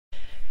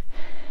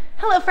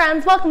Hello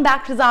friends, welcome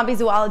back to Zombie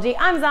Zoology.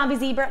 I'm Zombie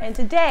Zebra and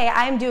today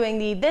I'm doing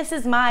the This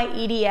Is My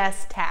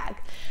EDS tag.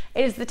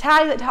 It is the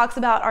tag that talks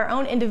about our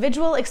own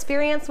individual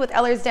experience with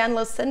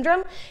Ehlers-Danlos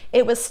syndrome.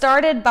 It was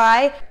started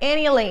by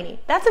Annie Elaney.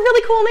 That's a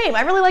really cool name.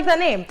 I really like that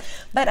name.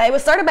 But it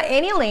was started by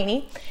Annie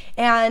Elaney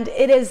and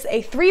it is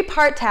a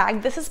 3-part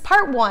tag. This is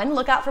part 1.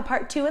 Look out for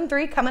part 2 and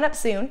 3 coming up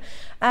soon.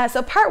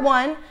 So part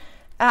 1,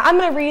 I'm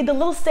going to read the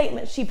little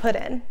statement she put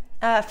in.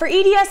 For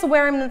EDS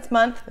Awareness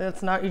Month,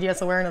 it's not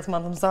EDS Awareness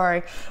Month, I'm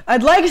sorry.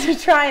 I'd like to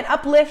try and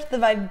uplift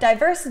the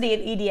diversity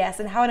in EDS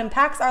and how it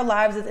impacts our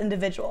lives as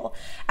individuals.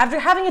 After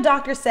having a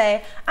doctor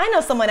say, I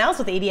know someone else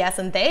with EDS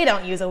and they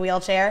don't use a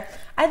wheelchair,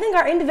 I think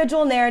our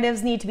individual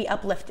narratives need to be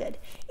uplifted.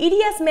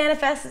 EDS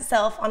manifests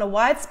itself on a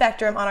wide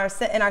spectrum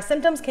and our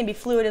symptoms can be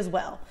fluid as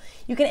well.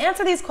 You can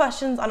answer these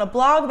questions on a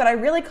blog, but I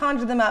really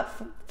conjured them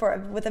up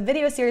with a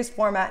video series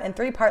format in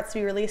 3 parts to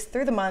be released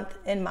through the month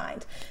in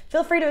mind.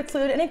 Feel free to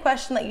include any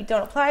question that you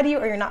don't apply to you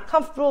or you're not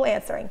comfortable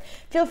answering.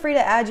 Feel free to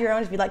add your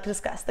own if you'd like to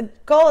discuss. The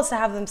goal is to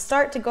have them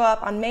start to go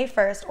up on May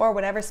 1st or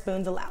whatever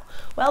spoons allow.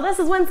 Well, this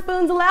is when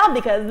spoons allow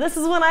because this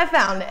is when I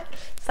found it.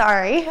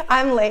 Sorry,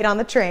 I'm late on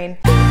the train.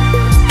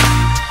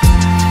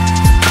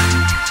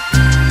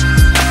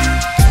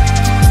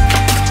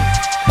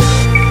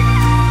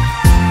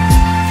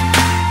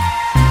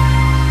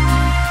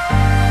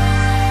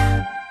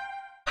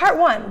 Part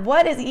 1,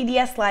 what is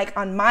EDS like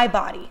on my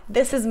body?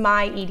 This is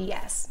my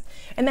EDS.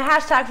 And the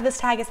hashtag for this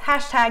tag is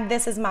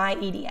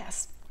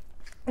 #ThisIsMyEDS.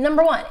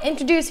 Number 1,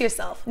 introduce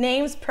yourself.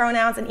 Names,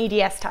 pronouns, and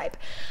EDS type.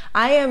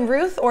 I am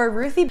Ruth or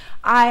Ruthie.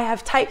 I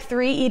have type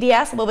 3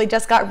 EDS. Well, we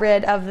just got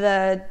rid of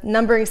the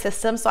numbering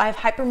system, so I have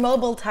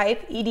hypermobile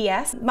type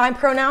EDS. My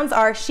pronouns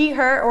are she,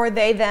 her, or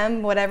they,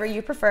 them, whatever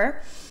you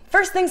prefer.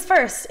 First things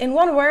first, in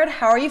one word,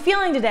 how are you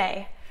feeling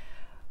today?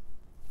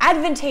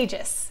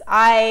 Advantageous.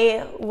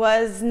 I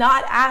was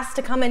not asked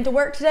to come into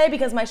work today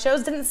because my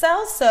shows didn't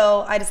sell,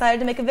 so I decided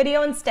to make a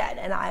video instead,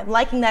 and I'm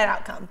liking that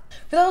outcome.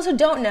 For those who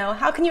don't know,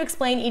 how can you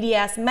explain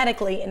EDS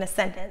medically in a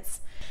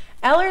sentence?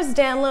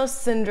 Ehlers-Danlos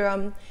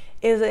syndrome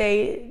is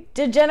a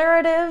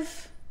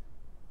degenerative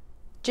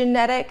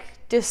genetic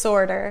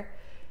disorder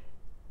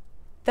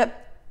that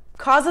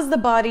causes the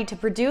body to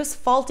produce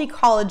faulty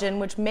collagen,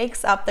 which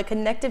makes up the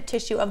connective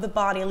tissue of the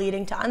body,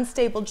 leading to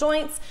unstable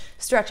joints,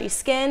 stretchy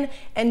skin,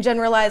 and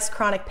generalized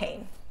chronic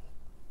pain,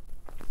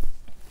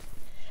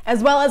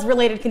 as well as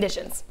related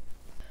conditions.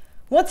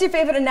 What's your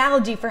favorite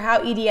analogy for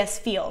how EDS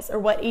feels or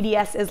what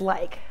EDS is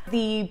like?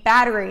 The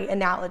battery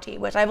analogy,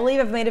 which I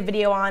believe I've made a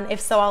video on. If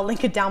so, I'll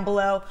link it down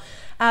below.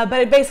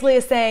 But it basically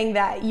is saying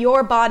that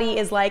your body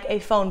is like a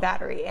phone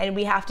battery and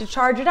we have to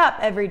charge it up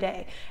every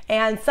day.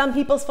 And some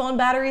people's phone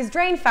batteries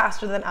drain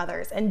faster than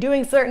others, and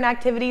doing certain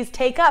activities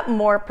take up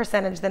more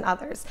percentage than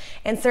others.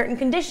 And certain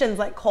conditions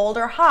like cold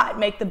or hot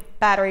make the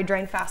battery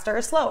drain faster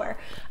or slower.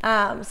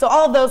 So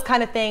all of those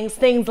kind of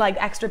things like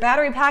extra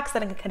battery packs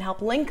that can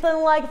help lengthen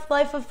the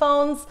life of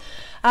phones,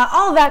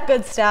 all of that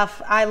good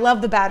stuff. I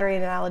love the battery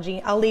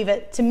analogy. I'll leave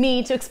it to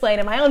me to explain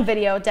in my own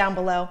video down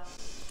below.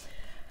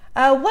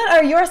 What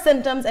are your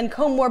symptoms and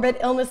comorbid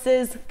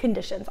illnesses,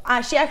 conditions?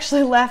 She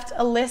actually left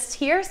a list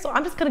here, so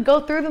I'm just going to go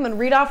through them and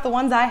read off the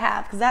ones I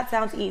have, because that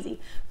sounds easy.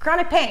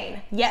 Chronic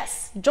pain,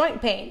 yes. Joint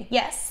pain,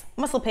 yes.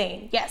 Muscle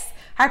pain, yes.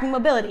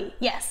 Hypermobility,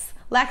 yes.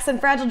 Lax and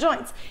fragile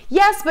joints,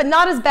 yes, but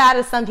not as bad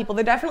as some people.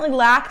 They're definitely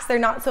lax, they're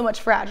not so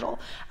much fragile.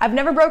 I've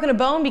never broken a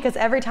bone because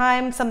every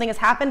time something has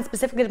happened,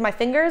 specifically to my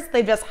fingers,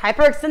 they've just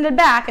hyperextended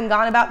back and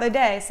gone about their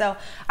day. So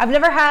I've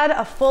never had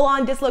a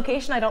full-on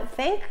dislocation, I don't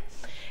think.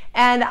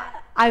 And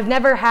I've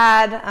never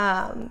had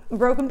a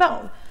broken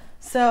bone.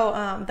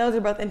 So those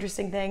are both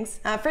interesting things.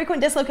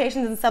 Frequent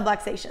dislocations and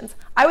subluxations.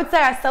 I would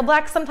say I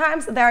sublux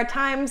sometimes. There are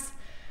times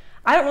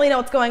I don't really know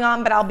what's going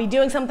on, but I'll be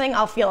doing something,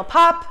 I'll feel a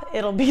pop,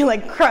 it'll be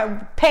like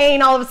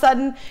pain all of a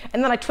sudden,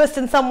 and then I twist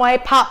in some way,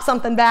 pop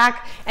something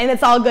back, and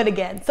it's all good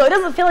again. So it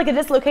doesn't feel like a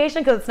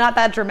dislocation because it's not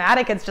that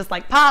dramatic, it's just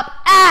like pop,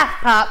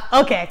 pop,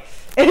 okay.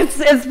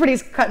 It's pretty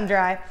cut and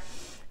dry.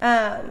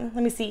 Let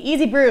me see,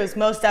 easy bruise,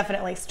 most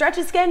definitely.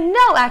 Stretchy skin?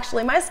 No,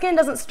 actually, my skin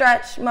doesn't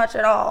stretch much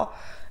at all.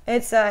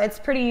 It's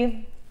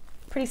pretty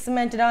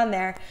cemented on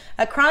there.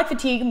 Chronic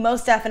fatigue,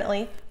 most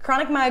definitely.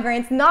 Chronic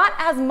migraines, not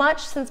as much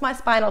since my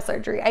spinal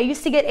surgery. I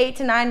used to get 8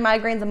 to 9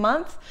 migraines a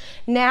month.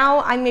 Now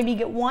I maybe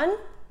get 1,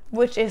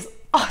 which is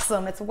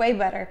awesome. It's way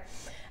better.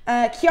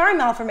 Chiari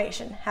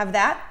malformation, have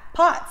that.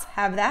 POTS,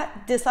 have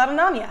that.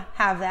 Dysautonomia,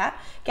 have that.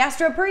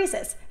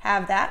 Gastroparesis,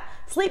 have that.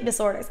 Sleep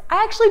disorders.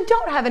 I actually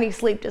don't have any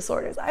sleep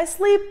disorders. I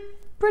sleep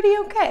pretty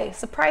okay,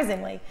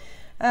 surprisingly,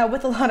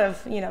 with a lot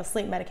of,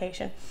 sleep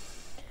medication.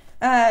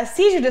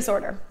 Seizure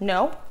disorder,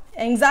 no.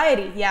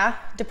 Anxiety, yeah.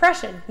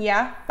 Depression,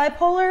 yeah.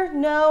 Bipolar,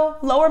 no.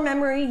 Lower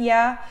memory,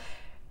 yeah.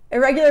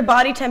 Irregular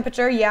body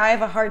temperature, yeah. I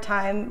have a hard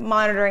time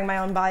monitoring my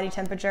own body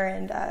temperature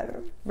and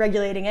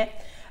regulating it.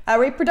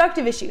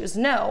 Reproductive issues,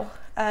 no.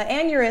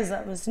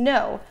 Aneurysms,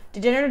 no.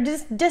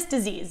 Degenerative disc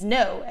disease,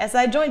 no.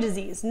 SI joint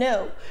disease,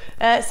 no.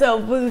 So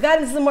we've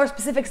got into some more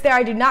specifics there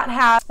I do not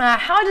have.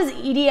 How does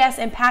EDS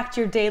impact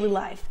your daily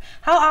life?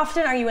 How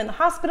often are you in the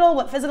hospital?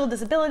 What physical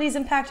disabilities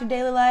impact your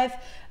daily life?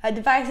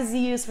 Devices you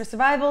use for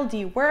survival? Do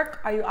you work?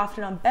 Are you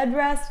often on bed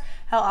rest?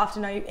 How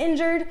often are you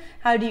injured?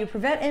 How do you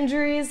prevent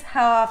injuries?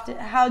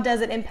 How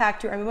does it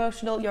impact your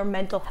emotional, your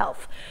mental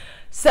health?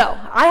 So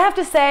I have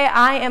to say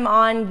I am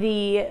on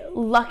the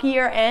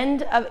luckier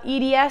end of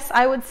EDS,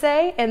 I would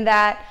say, in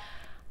that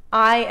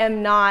I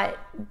am not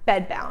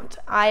bedbound.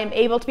 I am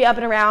able to be up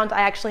and around.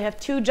 I actually have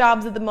 2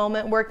 jobs at the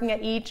moment, working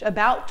at each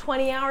about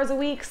 20 hours a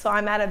week, so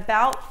I'm at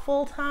about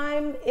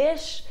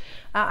full-time-ish.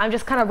 I'm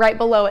just kind of right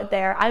below it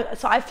there.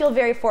 So I feel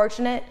very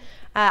fortunate.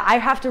 I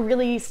have to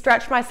really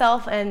stretch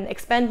myself and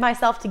expend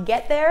myself to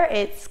get there.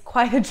 It's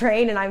quite a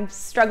drain and I'm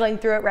struggling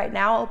through it right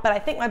now, but I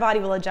think my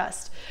body will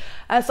adjust.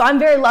 So I'm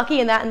very lucky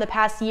in that in the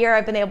past year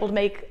I've been able to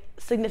make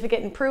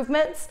significant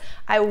improvements.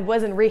 I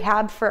was in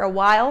rehab for a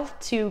while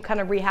to kind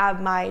of rehab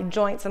my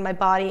joints and my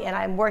body, and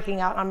I'm working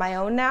out on my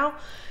own now.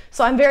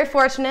 So I'm very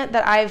fortunate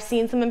that I've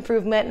seen some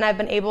improvement and I've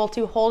been able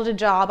to hold a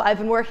job. I've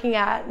been working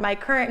at my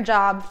current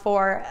job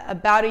for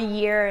about a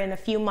year and a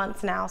few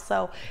months now,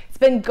 so it's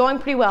been going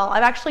pretty well.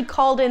 I've actually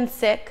called in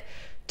sick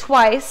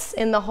twice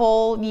in the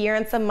whole year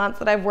and some months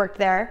that I've worked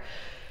there.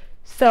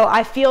 So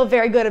I feel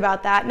very good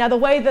about that. Now the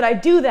way that I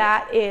do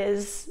that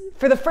is,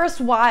 for the first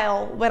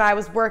while when I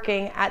was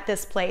working at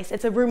this place,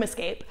 it's a room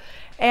escape.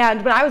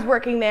 And when I was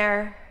working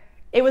there,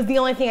 it was the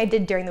only thing I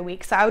did during the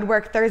week. So I would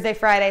work Thursday,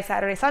 Friday,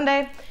 Saturday,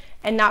 Sunday,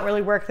 and not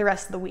really work the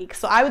rest of the week.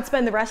 So I would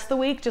spend the rest of the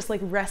week just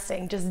like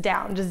resting, just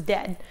down, just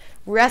dead.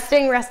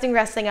 Resting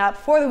up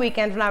for the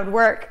weekend when I would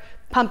work,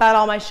 pump out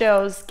all my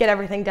shows, get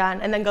everything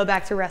done, and then go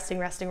back to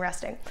resting.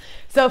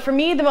 So for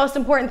me, the most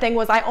important thing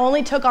was I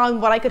only took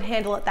on what I could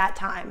handle at that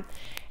time.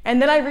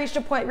 And then I reached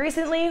a point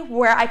recently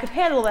where I could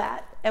handle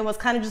that and was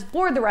kind of just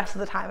bored the rest of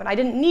the time, and I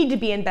didn't need to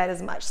be in bed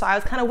as much, so I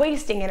was kind of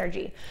wasting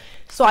energy.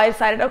 So I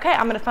decided, okay,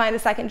 I'm gonna find a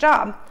second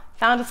job.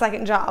 Found a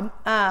second job.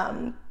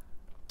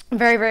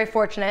 Very, very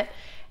fortunate.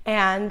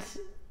 And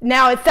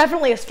now it's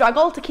definitely a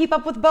struggle to keep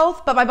up with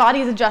both, but my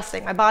body's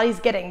adjusting. My body's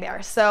getting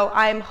there. So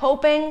I'm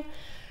hoping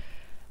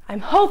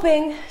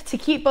to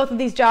keep both of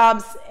these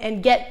jobs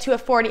and get to a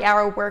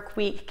 40-hour work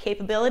week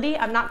capability.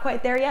 I'm not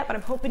quite there yet, but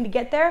I'm hoping to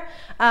get there.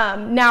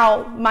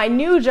 Now, my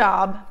new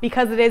job,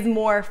 because it is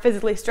more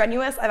physically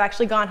strenuous, I've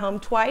actually gone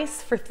home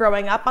twice for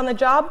throwing up on the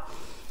job,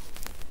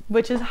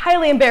 which is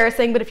highly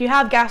embarrassing, but if you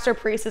have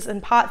gastroparesis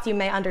and POTS, you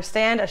may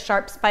understand a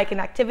sharp spike in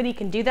activity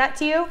can do that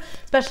to you,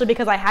 especially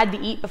because I had to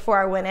eat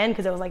before I went in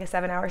because it was like a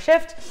 7-hour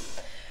shift.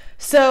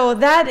 So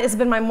that has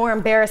been my more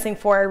embarrassing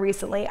foray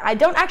recently. I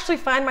don't actually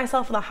find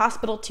myself in the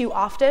hospital too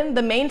often.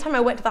 The main time I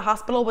went to the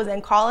hospital was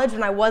in college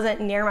when I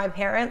wasn't near my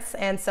parents,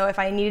 and so if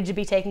I needed to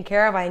be taken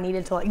care of, I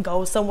needed to like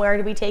go somewhere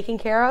to be taken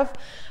care of.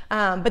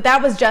 But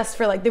that was just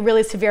for like the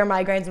really severe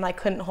migraines when I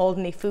couldn't hold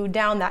any food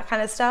down, that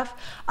kind of stuff.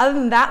 Other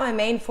than that, my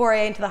main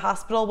foray into the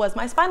hospital was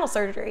my spinal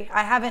surgery.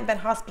 I haven't been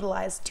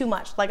hospitalized too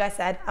much. Like I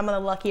said, I'm on the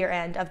luckier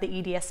end of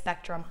the EDS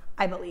spectrum,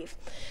 I believe.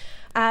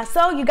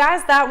 So you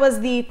guys, that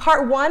was the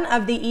part 1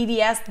 of the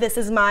EDS, This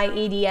Is My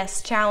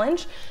EDS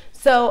challenge.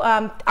 So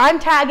I'm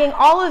tagging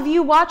all of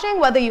you watching,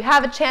 whether you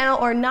have a channel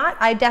or not.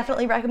 I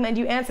definitely recommend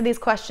you answer these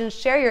questions,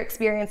 share your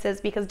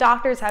experiences, because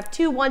doctors have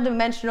too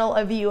one-dimensional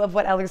a view of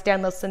what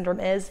Ehlers-Danlos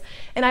syndrome is.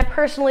 And I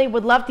personally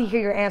would love to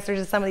hear your answers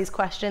to some of these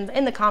questions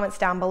in the comments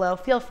down below.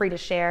 Feel free to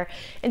share.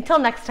 Until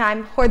next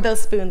time, hoard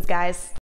those spoons, guys.